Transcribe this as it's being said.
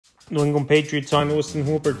New England Patriots signed Austin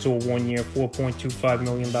Hooper to a one-year, $4.25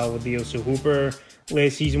 million deal. So Hooper,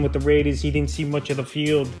 last season with the Raiders, he didn't see much of the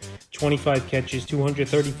field. 25 catches,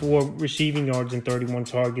 234 receiving yards, and 31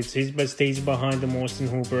 targets. His best days are behind him, Austin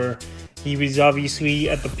Hooper. He was obviously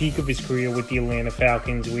at the peak of his career with the Atlanta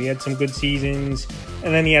Falcons. We had some good seasons,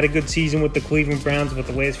 and then he had a good season with the Cleveland Browns. But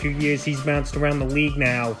the last few years, he's bounced around the league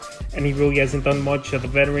now, and he really hasn't done much. So the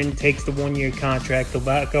veteran takes the one-year contract. He'll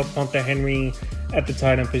back up Hunter Henry at the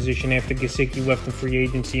tight end position after Gesicki left in free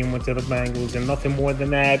agency and went to the Bengals, and nothing more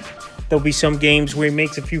than that. There'll be some games where he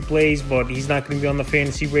makes a few plays, but he's not going to be on the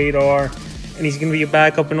fantasy radar, and he's going to be a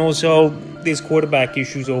backup. And also, there's quarterback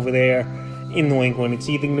issues over there in New England. It's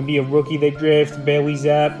either going to be a rookie they draft, Bailey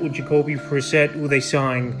Zapp, or Jacoby Brissett, who they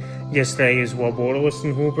signed yesterday as well. But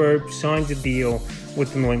Austin Hooper signs a deal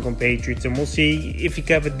with the New England Patriots, and we'll see if he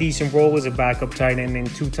can have a decent role as a backup tight end in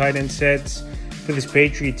two tight end sets for this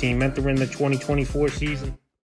Patriot team entering the 2024 season.